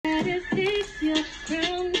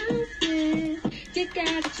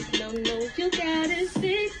don't know you got it.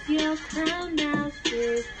 Fix your crown now,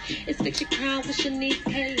 sis. It's Fix Your Crown with Shanice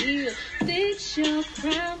K. Hill. Fix your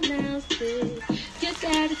crown now, sis. You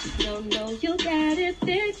got it, just don't know you got it.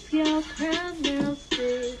 Fix your crown now,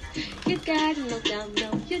 sis. You got it, no doubt,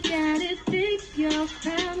 no, you got it. Fix your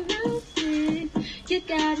crown now, sis. You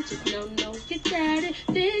got it, just don't know you got it.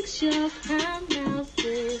 Fix your crown now,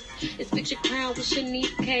 sis. It's Fix Your Crown with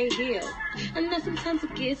Shanice K. Hill. I know sometimes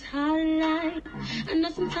it gets hard in life. I know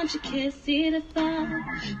sometimes you can't see the fire,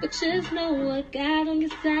 but just know what God on your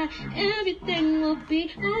side. Everything will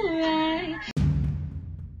be alright.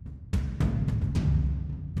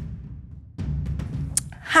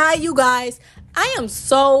 Hi, you guys. I am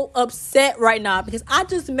so upset right now because I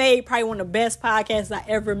just made probably one of the best podcasts I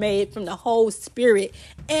ever made from the whole spirit.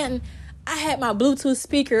 And I had my Bluetooth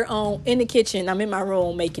speaker on in the kitchen. I'm in my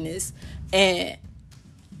room making this. And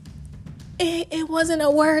it wasn't a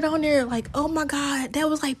word on there. Like, oh my God, that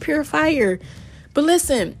was like pure fire. But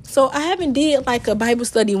listen, so I haven't did like a Bible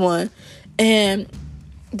study one. And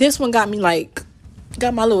this one got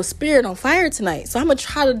my little spirit on fire tonight. So I'm going to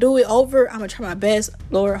try to do it over. I'm going to try my best.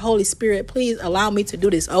 Lord, Holy Spirit, please allow me to do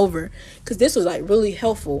this over. Because this was like really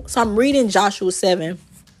helpful. So I'm reading Joshua 7.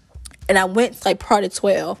 And I went to like part of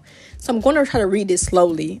 12. So I'm going to try to read this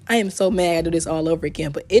slowly. I am so mad I do this all over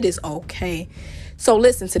again. But it is okay. So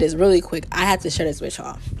listen to this really quick. I have to share this with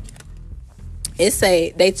y'all. It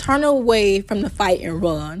say, they turn away from the fight and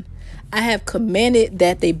run. I have commanded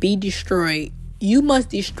that they be destroyed. You must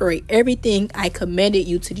destroy everything I commanded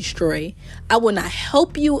you to destroy. I will not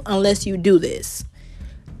help you unless you do this.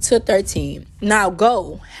 To 13. Now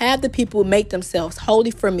go, have the people make themselves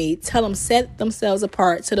holy for me. Tell them set themselves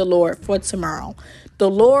apart to the Lord for tomorrow. The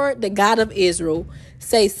Lord, the God of Israel,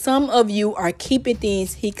 say some of you are keeping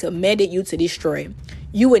things he commanded you to destroy.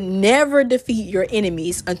 You would never defeat your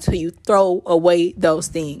enemies until you throw away those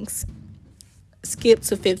things. Skip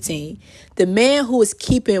to 15. The man who is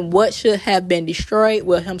keeping what should have been destroyed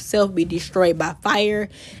will himself be destroyed by fire,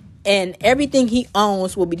 and everything he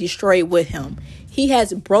owns will be destroyed with him. He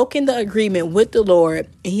has broken the agreement with the Lord,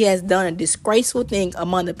 and he has done a disgraceful thing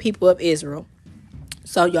among the people of Israel.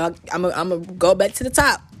 So y'all, I'm gonna go back to the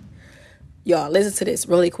top. Y'all, listen to this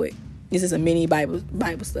really quick. This is a mini Bible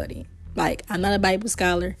study. Like, I'm not a Bible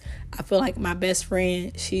scholar. I feel like my best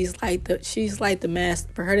friend, she's like the master.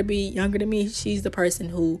 For her to be younger than me, she's the person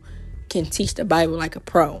who can teach the Bible like a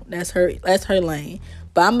pro. That's her lane.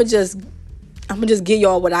 But I'm gonna just give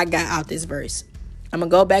y'all what I got out this verse. I'm gonna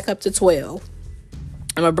go back up to 12.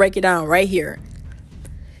 I'm gonna break it down right here.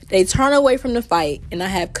 They turn away from the fight, and I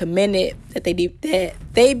have commanded that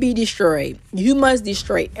they be destroyed. You must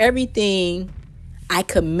destroy everything I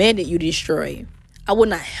commanded you to destroy. I will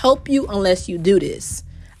not help you unless you do this.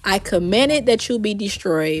 I commanded that you be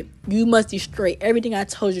destroyed. You must destroy everything I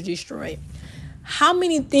told you to destroy. How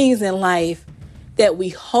many things in life that we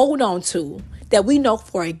hold on to that we know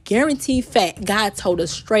for a guaranteed fact God told us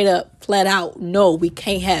straight up, flat out, no, we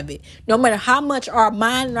can't have it. No matter how much our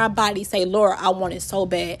mind and our body say, Lord, I want it so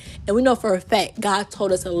bad. And we know for a fact God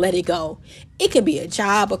told us to let it go. It can be a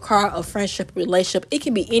job, a car, a friendship, a relationship. It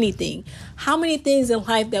can be anything. How many things in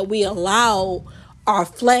life that we allow our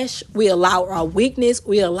flesh, we allow our weakness,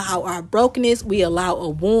 we allow our brokenness, we allow a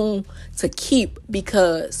wound to keep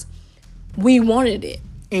because we wanted it.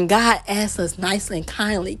 And God asks us nicely and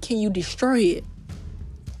kindly, can you destroy it?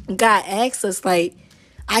 God asks us like,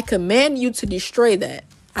 I command you to destroy that.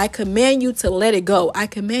 I command you to let it go. I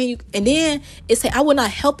command you. And then it said, I will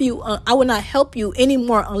not help you. I will not help you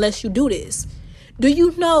anymore unless you do this. Do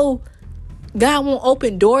you know God won't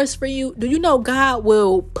open doors for you? Do you know God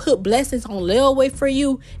will put blessings on layaway for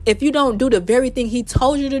you if you don't do the very thing he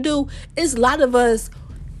told you to do? It's a lot of us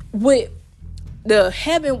with the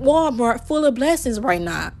heaven Walmart full of blessings right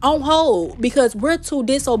now on hold because we're too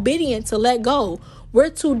disobedient to let go. We're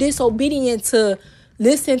too disobedient to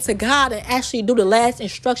listen to God and actually do the last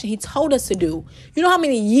instruction he told us to do. You know how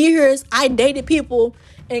many years I dated people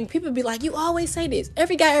and people be like, you always say this.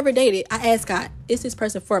 Every guy I ever dated, I asked God, is this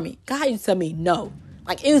person for me? God used to tell me no.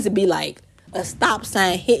 Like, it used to be like a stop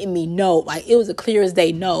sign hitting me no. Like, it was a clear as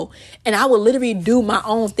day no. And I would literally do my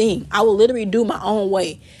own thing. I would literally do my own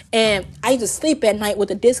way. And I used to sleep at night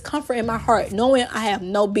with a discomfort in my heart, knowing I have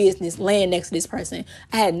no business laying next to this person.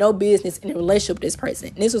 I had no business in a relationship with this person.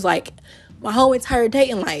 And this was like my whole entire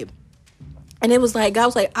dating life. And it was like, God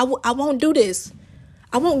was like, I won't do this.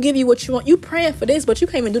 I won't give you what you want. You praying for this, but you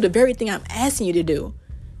can't even do the very thing I'm asking you to do.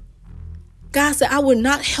 God said, I will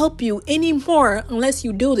not help you anymore unless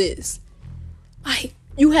you do this. Like,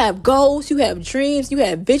 you have goals, you have dreams, you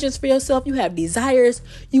have visions for yourself, you have desires.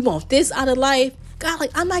 You want this out of life. God,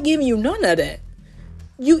 like, I'm not giving you none of that.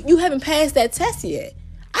 You haven't passed that test yet.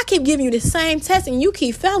 I keep giving you the same test and you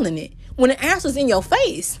keep failing it when the answer's in your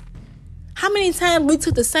face. How many times we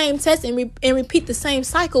took the same test and repeat the same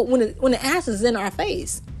cycle when the answer's in our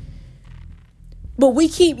face? But we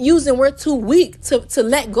keep using we're too weak to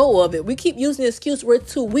let go of it. We keep using the excuse we're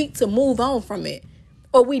too weak to move on from it.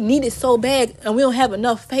 Or we need it so bad and we don't have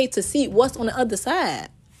enough faith to see what's on the other side.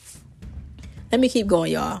 Let me keep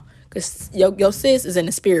going, y'all. Because your sis is in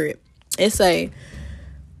the spirit.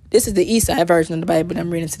 This is the East Side version of the Bible that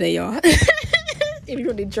I'm reading today, y'all. If you're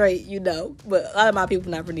from Detroit, you know. But a lot of my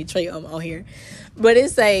people not from Detroit on here. But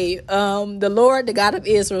it say, the Lord, the God of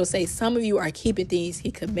Israel, say, some of you are keeping things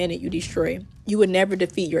he commanded you destroy. You will never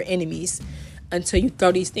defeat your enemies until you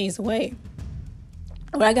throw these things away.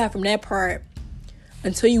 What I got from that part,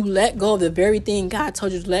 until you let go of the very thing God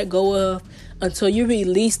told you to let go of, until you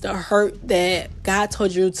release the hurt that God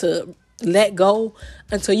told you to let go,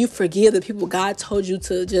 until you forgive the people God told you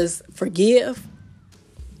to just forgive,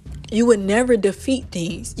 you would never defeat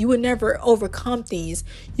things. You would never overcome things.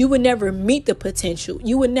 You would never meet the potential.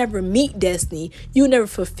 You would never meet destiny. You would never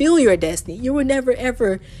fulfill your destiny. You would never,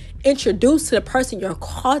 ever introduce to the person you're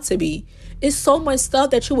called to be. It's so much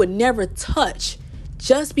stuff that you would never touch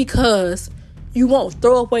just because you won't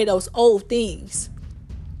throw away those old things.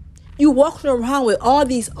 You walking around with all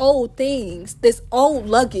these old things, this old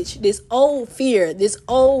luggage, this old fear, this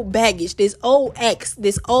old baggage, this old ex,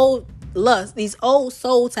 this old lust, these old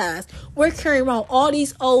soul ties. We're carrying around all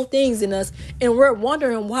these old things in us, and we're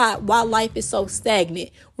wondering why life is so stagnant.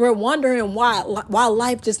 We're wondering why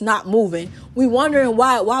life just not moving. We wondering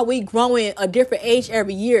why we growing a different age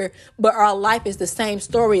every year, but our life is the same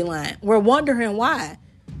storyline. We're wondering why.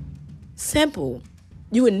 Simple.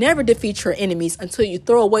 You would never defeat your enemies until you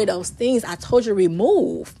throw away those things I told you to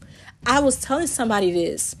remove. I was telling somebody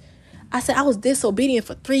this. I said I was disobedient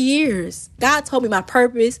for 3 years. God told me my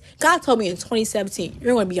purpose. God told me in 2017,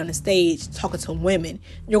 you're going to be on the stage talking to women.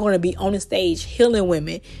 You're going to be on the stage healing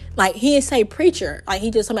women. Like, he didn't say preacher. Like,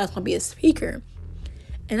 he just told me I was going to be a speaker.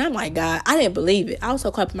 And I'm like, God, I didn't believe it. I was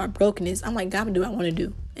so caught up in my brokenness. I'm like, God, I'm going to do what I want to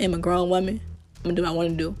do. I'm a grown woman. I'm going to do what I want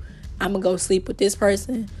to do. I'm going to go sleep with this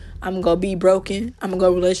person. I'm going to go be broken. I'm going to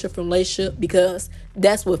go relationship from relationship because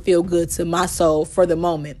that's what feel good to my soul for the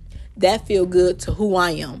moment. That feel good to who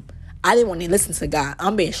I am. I didn't want to listen to God.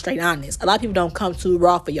 I'm being straight honest. A lot of people don't come too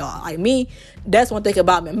raw for y'all. Like me, that's one thing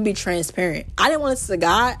about me. I'm going to be transparent. I didn't want to listen to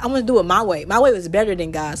God. I want to do it my way. My way was better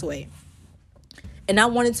than God's way. And I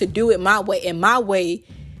wanted to do it my way. And my way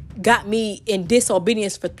got me in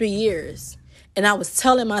disobedience for 3 years. And I was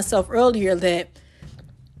telling myself earlier that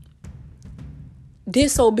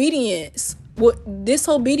disobedience would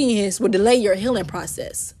delay your healing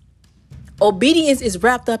process. Obedience is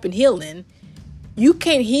wrapped up in healing. You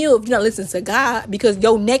can't heal if you're not listening to God, because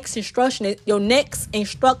your next instruction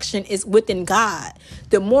is within God.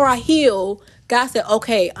 The more I heal, God said,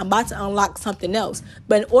 okay, I'm about to unlock something else.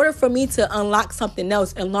 But in order for me to unlock something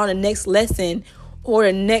else and learn the next lesson or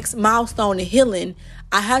the next milestone in healing,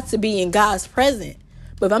 I have to be in God's presence.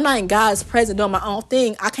 But if I'm not in God's presence doing my own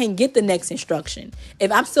thing, I can't get the next instruction.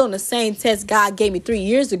 If I'm still in the same test God gave me 3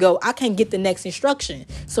 years ago, I can't get the next instruction.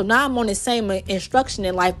 So now I'm on the same instruction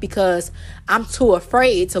in life because I'm too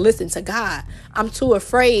afraid to listen to God. I'm too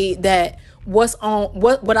afraid that what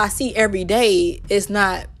I see every day is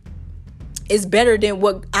better than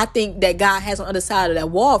what I think that God has on the other side of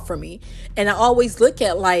that wall for me. And I always look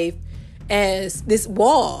at life as this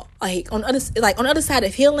wall. Like on the other side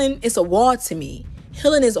of healing, it's a wall to me.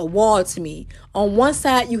 Healing is a wall to me. On one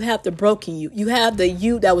side, you have the broken you. You have the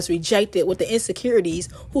you that was rejected with the insecurities,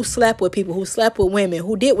 who slept with people, who slept with women,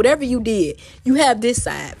 who did whatever you did. You have this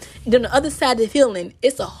side. And then the other side of healing,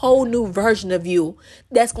 it's a whole new version of you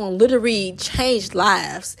that's going to literally change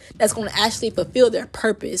lives, that's going to actually fulfill their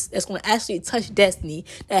purpose, that's going to actually touch destiny,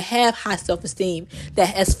 that have high self-esteem,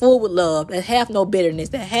 that is full with love, that have no bitterness,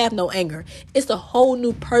 that have no anger. It's a whole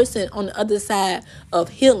new person on the other side of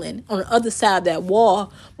healing, on the other side of that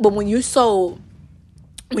wall. But when you so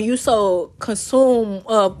consumed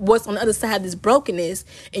of what's on the other side of this brokenness,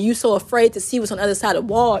 and you so afraid to see what's on the other side of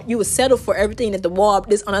the wall, you would settle for everything that the wall,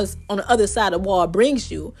 this on the other side of the wall brings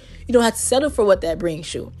you. You don't have to settle for what that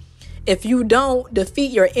brings you. If you don't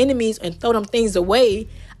defeat your enemies and throw them things away,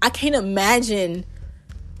 I can't imagine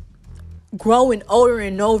growing older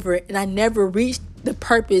and over and I never reached the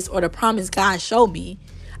purpose or the promise God showed me.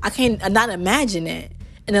 I can't not imagine that.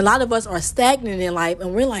 And a lot of us are stagnant in life,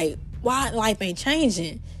 and we're like, why life ain't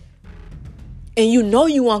changing? And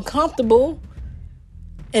you uncomfortable.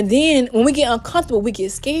 And then when we get uncomfortable, we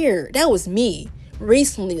get scared. That was me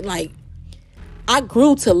recently. Like, I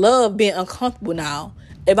grew to love being uncomfortable now.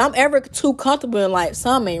 If I'm ever too comfortable in life,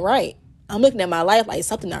 something ain't right. I'm looking at my life like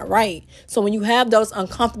something not right. So when you have those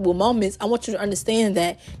uncomfortable moments, I want you to understand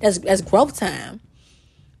that that's growth time.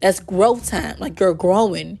 That's growth time. Like, you're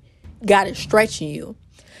growing. God is stretching you.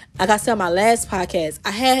 Like I said on my last podcast,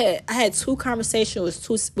 I had 2 conversations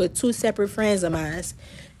with two separate friends of mine,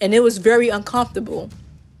 and it was very uncomfortable.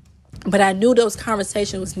 But I knew those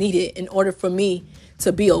conversations was needed in order for me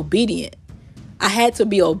to be obedient. I had to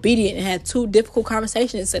be obedient and had 2 difficult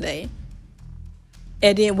conversations today.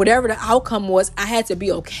 And then whatever the outcome was, I had to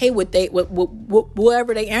be okay with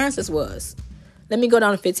whatever their answers was. Let me go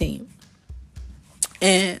down to 15.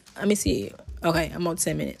 And let me see. Okay, I'm on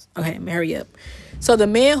 10 minutes. Okay, hurry up. So the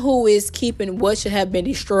man who is keeping what should have been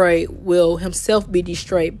destroyed will himself be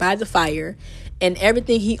destroyed by the fire, and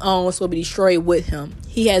everything he owns will be destroyed with him.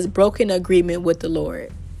 He has broken agreement with the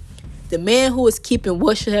Lord. The man who is keeping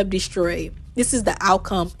what should have destroyed. This is the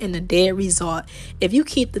outcome and the dead result. If you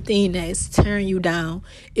keep the thing that's tearing you down,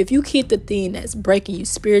 if you keep the thing that's breaking you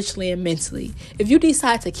spiritually and mentally, if you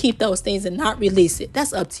decide to keep those things and not release it,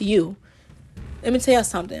 that's up to you. Let me tell you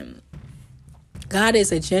something. God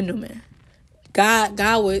is a gentleman. God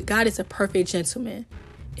is a perfect gentleman.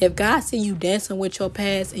 If God see you dancing with your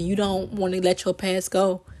past and you don't want to let your past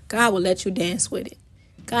go, God will let you dance with it.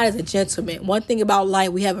 God is a gentleman. One thing about life,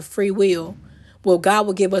 we have a free will. Well, God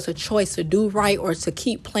will give us a choice to do right or to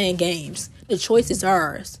keep playing games. The choice is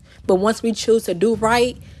ours. But once we choose to do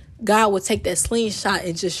right, God will take that slingshot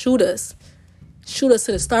and just shoot us to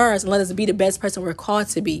the stars and let us be the best person we're called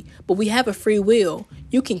to be. But we have a free will.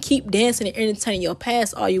 You can keep dancing and entertaining your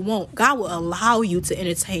past all you want. God will allow you to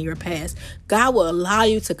entertain your past. God will allow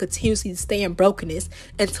you to continuously stay in brokenness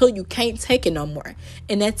until you can't take it no more.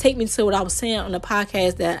 And that take me to what I was saying on the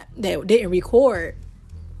podcast that didn't record.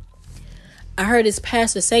 I heard this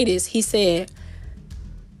pastor say this. He said,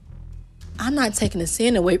 I'm not taking the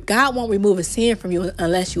sin away. God won't remove a sin from you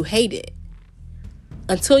unless you hate it.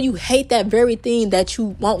 Until you hate that very thing that you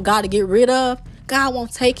want God to get rid of, God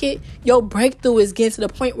won't take it. Your breakthrough is getting to the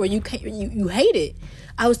point where you hate it.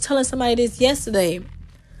 I was telling somebody this yesterday.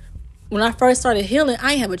 When I first started healing, I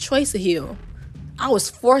didn't have a choice to heal. I was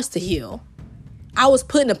forced to heal. I was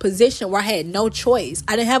put in a position where I had no choice.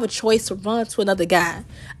 I didn't have a choice to run to another guy.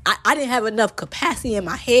 I didn't have enough capacity in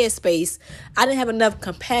my headspace. I didn't have enough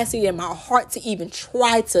capacity in my heart to even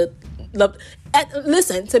try to love.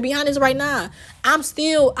 Listen, to be honest right now, I'm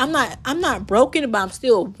not broken, but I'm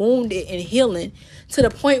still wounded and healing to the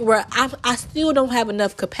point where I still don't have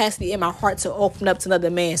enough capacity in my heart to open up to another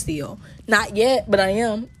man still. Not yet, but I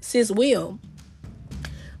am. Sis will.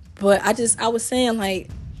 But I was saying, like,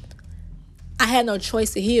 I had no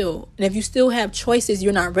choice to heal. And if you still have choices,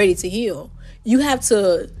 you're not ready to heal. You have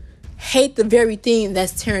to hate the very thing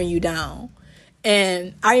that's tearing you down.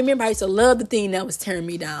 And I remember I used to love the thing that was tearing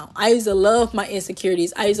me down. I used to love my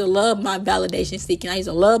insecurities. I used to love my validation seeking. I used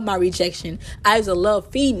to love my rejection. I used to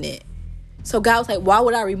love feeding it. So God was like, why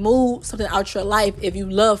would I remove something out your life if you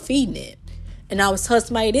love feeding it? And I was telling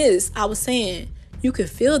somebody this. I was saying, you can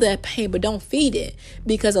feel that pain, but don't feed it.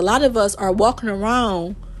 Because a lot of us are walking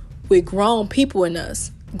around with grown people in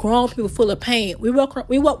us. Grown people full of pain.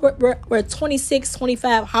 We're 26,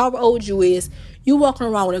 25, however old you is. You walking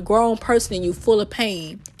around with a grown person in you full of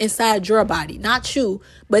pain inside your body. Not you,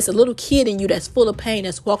 but it's a little kid in you that's full of pain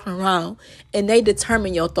that's walking around. And they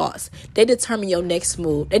determine your thoughts. They determine your next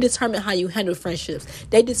move. They determine how you handle friendships.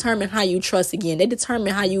 They determine how you trust again. They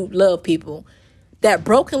determine how you love people. That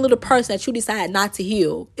broken little person that you decide not to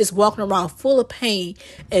heal is walking around full of pain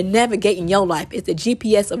and navigating your life. It's the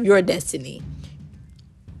GPS of your destiny.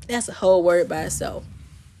 That's a whole word by itself.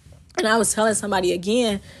 And I was telling somebody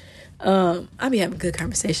again, I be having good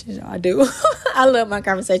conversations, y'all. I do. I love my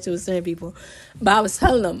conversations with certain people. But I was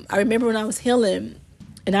telling them, I remember when I was healing,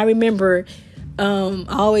 and I remember I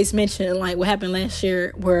always mention like what happened last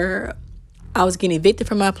year where I was getting evicted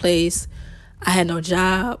from my place. I had no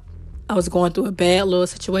job. I was going through a bad little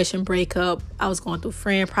situation, breakup. I was going through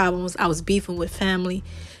friend problems. I was beefing with family.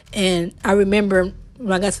 And I remember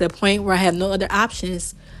when I got to the point where I had no other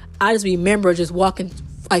options, I just remember just walking,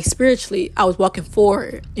 like spiritually, I was walking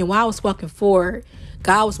forward. And while I was walking forward,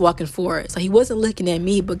 God was walking forward. So he wasn't looking at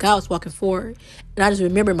me, but God was walking forward. And I just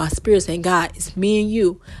remember my spirit saying, God, it's me and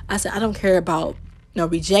you. I said, I don't care about no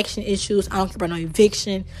rejection issues. I don't care about no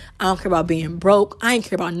eviction. I don't care about being broke. I ain't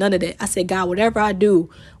care about none of that. I said, God, whatever I do,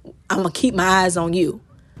 I'm going to keep my eyes on you.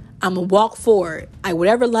 I'm going to walk forward. Like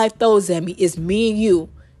whatever life throws at me, it's me and you.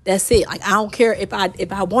 That's it. Like I don't care if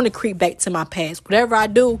I want to creep back to my past. Whatever I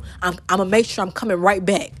do, I'm going to make sure I'm coming right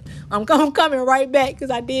back. I'm coming right back because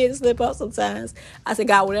I did slip up sometimes. I said,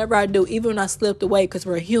 God, whatever I do, even when I slipped away, because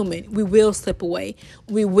we're human, we will slip away.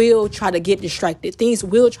 We will try to get distracted. Things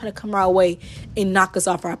will try to come our way and knock us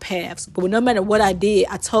off our paths. But no matter what I did,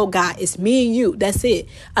 I told God, it's me and you. That's it.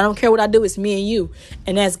 I don't care what I do. It's me and you.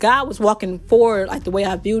 And as God was walking forward, like the way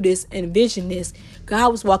I view this and envision this, God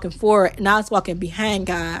was walking forward and I was walking behind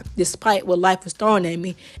God despite what life was throwing at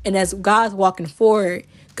me. And as God's walking forward,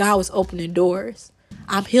 God was opening doors.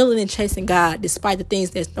 I'm healing and chasing God despite the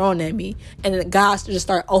things that's thrown at me. And then God just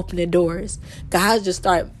start opening doors. God just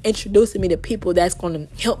start introducing me to people that's going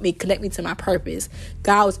to help me connect me to my purpose.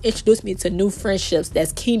 God was introducing me to new friendships,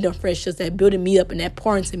 that's kingdom friendships, that building me up and that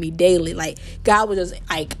pouring to me daily. Like God was just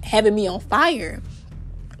like having me on fire.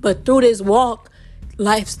 But through this walk,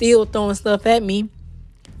 life still throwing stuff at me.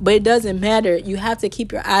 But it doesn't matter. You have to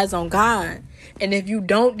keep your eyes on God. And if you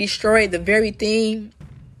don't destroy the very thing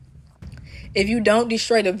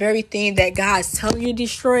that God's telling you to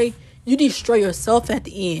destroy, you destroy yourself at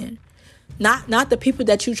the end. Not the people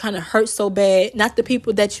that you trying to hurt so bad, not the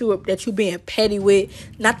people that you being petty with,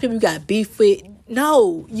 not the people you got beef with.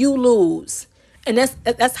 No, you lose. And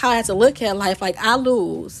that's how I had to look at life. Like I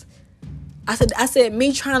lose. I said,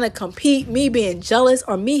 me trying to compete, me being jealous,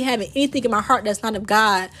 or me having anything in my heart that's not of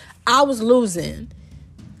God, I was losing.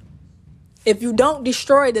 If you don't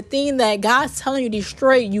destroy the thing that God's telling you to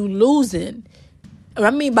destroy, you losing. And I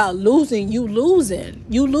mean by losing, you losing.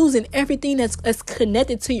 You losing everything that's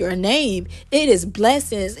connected to your name. It is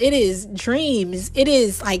blessings. It is dreams. It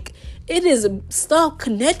is stuff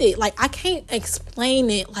connected. Like I can't explain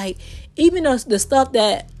it. Like even the stuff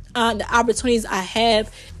that the opportunities I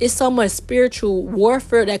have, it's so much spiritual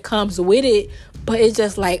warfare that comes with it, but it's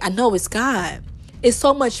just like I know it's God. It's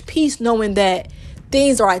so much peace knowing that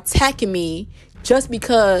things are attacking me just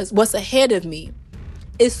because what's ahead of me.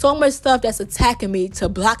 It's so much stuff that's attacking me to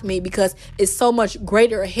block me because it's so much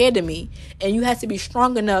greater ahead of me. And you have to be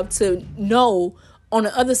strong enough to know on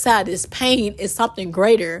the other side of this pain is something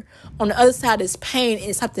greater. On the other side of this pain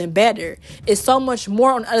is something better. It's so much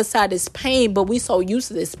more on the other side of this pain, but we so used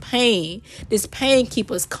to this pain. This pain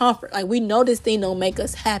keep us comfort. Like we know this thing don't make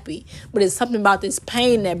us happy, but it's something about this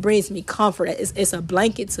pain that brings me comfort. It's a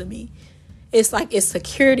blanket to me. It's like it's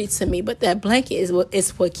security to me, but that blanket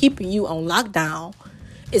is what keeping you on lockdown.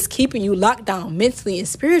 It's keeping you locked down mentally and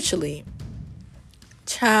spiritually.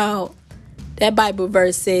 Child, that Bible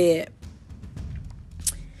verse said,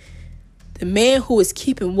 the man who is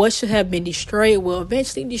keeping what should have been destroyed will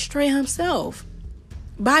eventually destroy himself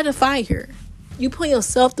by the fire. You put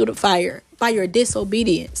yourself through the fire by your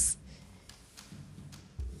disobedience.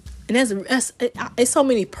 And it's so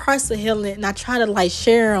many parts of healing, and I try to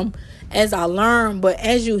share them as I learn. But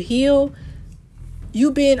as you heal, you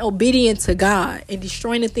being obedient to God and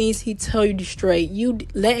destroying the things He tell you to destroy, you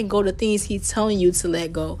letting go the things He's telling you to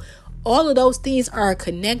let go. All of those things are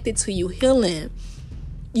connected to you healing.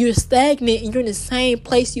 You're stagnant and you're in the same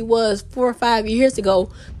place you was 4 or 5 years ago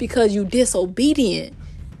because you disobedient.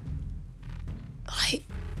 Like,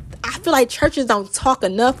 I feel like churches don't talk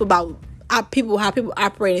enough about how people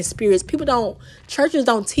operate in spirits. Churches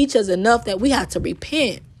don't teach us enough that we have to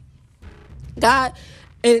repent. God,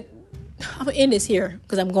 and I'm going to end this here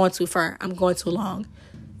because I'm going too far. I'm going too long.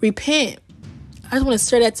 Repent. I just want to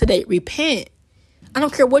share that today. Repent. I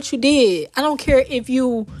don't care what you did. I don't care if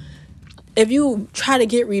you try to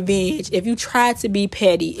get revenge, if you try to be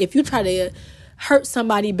petty, if you try to hurt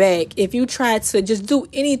somebody back, if you try to just do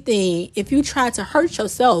anything, if you try to hurt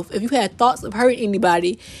yourself, if you had thoughts of hurting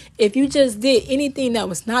anybody, if you just did anything that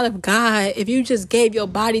was not of God, if you just gave your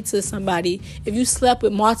body to somebody, if you slept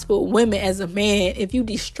with multiple women as a man, if you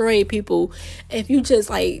destroyed people, if you just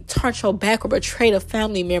turned your back or betrayed a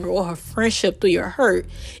family member or a friendship through your hurt,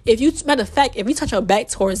 if you turn your back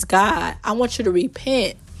towards God, I want you to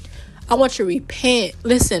repent. I want you to repent.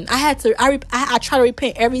 Listen, I try to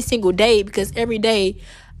repent every single day because every day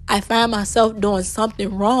I find myself doing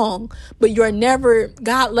something wrong. But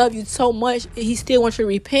God loves you so much, He still wants you to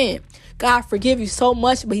repent. God forgive you so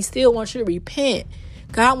much, but He still wants you to repent.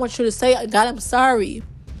 God wants you to say, God, I'm sorry.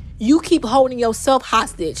 You keep holding yourself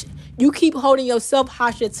hostage. You keep holding yourself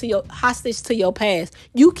hostage to your past.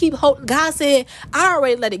 God said, I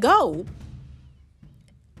already let it go.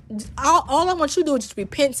 All I want you to do is just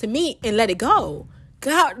repent to me and let it go.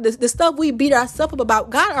 God, the stuff we beat ourselves up about,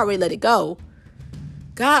 God already let it go.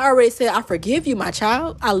 God already said, I forgive you, my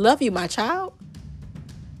child. I love you, my child.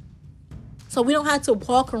 So we don't have to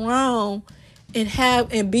walk around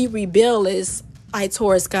and be rebellious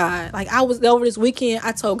towards God. I was over this weekend,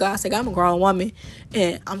 I told God, I'm a grown woman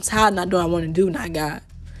and I'm tired of not doing what I want to do, not God.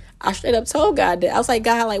 I straight up told God that. I was like,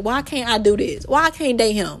 God, like, why can't I do this? Why I can't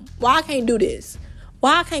date him? Why I can't do this?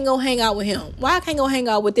 Why I can't go hang out with him? Why I can't go hang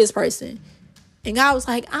out with this person? And God was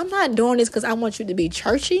like, I'm not doing this because I want you to be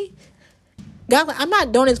churchy. God, like, I'm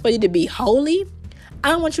not doing this for you to be holy. I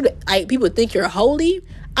don't want you to, like, people think you're holy.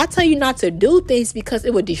 I tell you not to do things because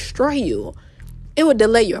it would destroy you. It would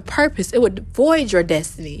delay your purpose. It would void your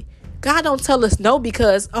destiny. God don't tell us no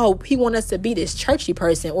because, he want us to be this churchy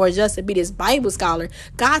person or just to be this Bible scholar.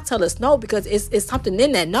 God tell us no because it's something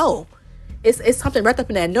in that no. It's something wrapped up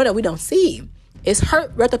in that no that we don't see. It's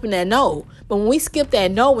hurt wrapped up in that no. But when we skip that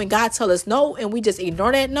no, when God tell us no and we just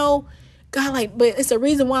ignore that no, God like, but it's the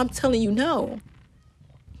reason why I'm telling you no.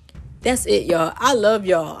 That's it, y'all. I love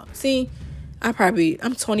y'all. See, I'm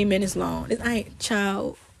 20 minutes long.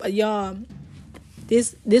 But y'all,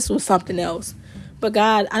 this was something else. But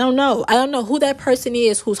God, I don't know who that person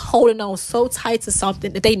is who's holding on so tight to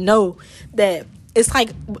something that they know that it's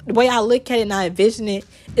like the way I look at it and I envision it,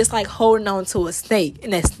 it's like holding on to a snake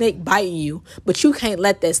and that snake biting you, but you can't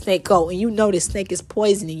let that snake go and you know the snake is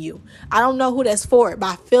poisoning you. I don't know who that's for, but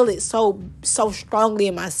I feel it so strongly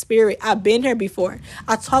in my spirit. I've been here before.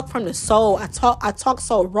 I talk from the soul. I talk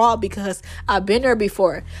so raw because I've been there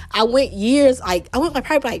before. I went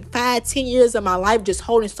probably 5-10 years of my life just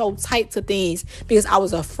holding so tight to things because I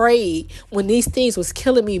was afraid when these things was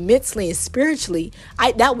killing me mentally and spiritually.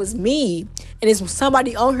 That was me. And it's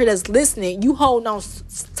somebody on here that's listening, you hold on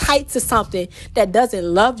tight to something that doesn't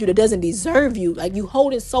love you, that doesn't deserve you. Like you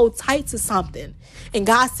holding so tight to something. And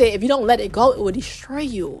God said, if you don't let it go, it will destroy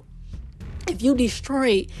you. If you destroy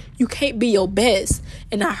it, you can't be your best.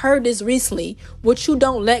 And I heard this recently. What you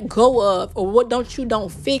don't let go of or what you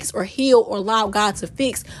don't fix or heal or allow God to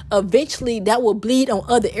fix, eventually that will bleed on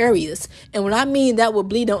other areas. And when I mean that will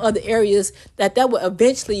bleed on other areas, that will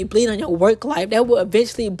eventually bleed on your work life. That will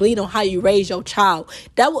eventually bleed on how you raise your child.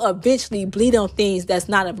 That will eventually bleed on things that's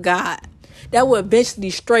not of God. That will eventually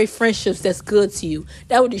destroy friendships that's good to you.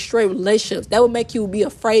 That will destroy relationships. That will make you be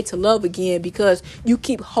afraid to love again because you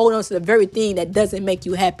keep holding on to the very thing that doesn't make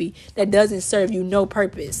you happy, that doesn't serve you no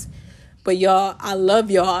purpose. But y'all, I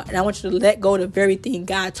love y'all, and I want you to let go of the very thing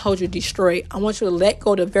God told you to destroy. I want you to let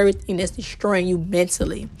go of the very thing that's destroying you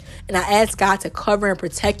mentally. And I ask God to cover and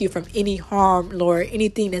protect you from any harm, Lord,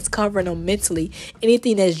 anything that's covering them mentally,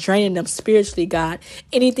 anything that's draining them spiritually, God,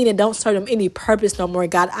 anything that don't serve them any purpose no more,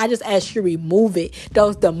 God. I just ask you to remove it.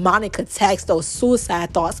 Those demonic attacks, those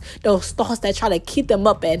suicide thoughts, those thoughts that try to keep them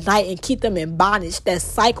up at night and keep them in bondage, that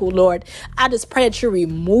cycle, Lord. I just pray that you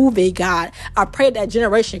remove it, God. I pray that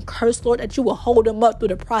generation curse, Lord, that you will hold them up through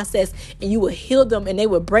the process and you will heal them and they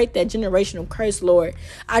will break that generational curse, Lord.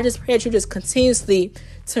 I just pray that you just continuously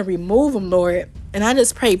to remove them, Lord. And I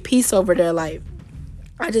just pray peace over their life.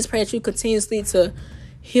 I just pray that you continuously to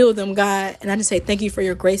heal them, God. And I just say thank you for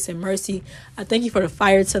your grace and mercy. I thank you for the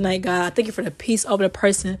fire tonight, God. I thank you for the peace over the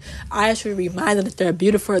person. I actually remind them that they're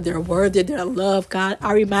beautiful, they're worthy, they're loved, God.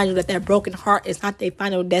 I remind you that that broken heart is not their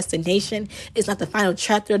final destination. It's not the final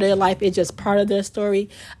chapter of their life. It's just part of their story.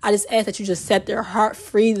 I just ask that you just set their heart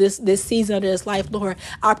free this season of their life, Lord.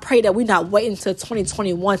 I pray that we not wait until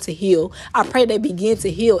 2021 to heal. I pray they begin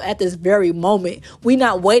to heal at this very moment. We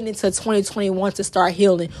not waiting until 2021 to start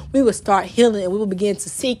healing. We will start healing and we will begin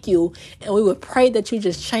to seek you, and we would pray that you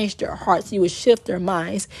just change their hearts. You would shift their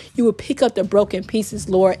minds. You would pick up the broken pieces,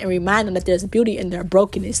 Lord, and remind them that there's beauty in their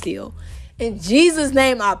brokenness still. In Jesus'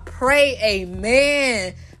 name I pray,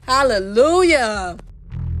 amen. Hallelujah.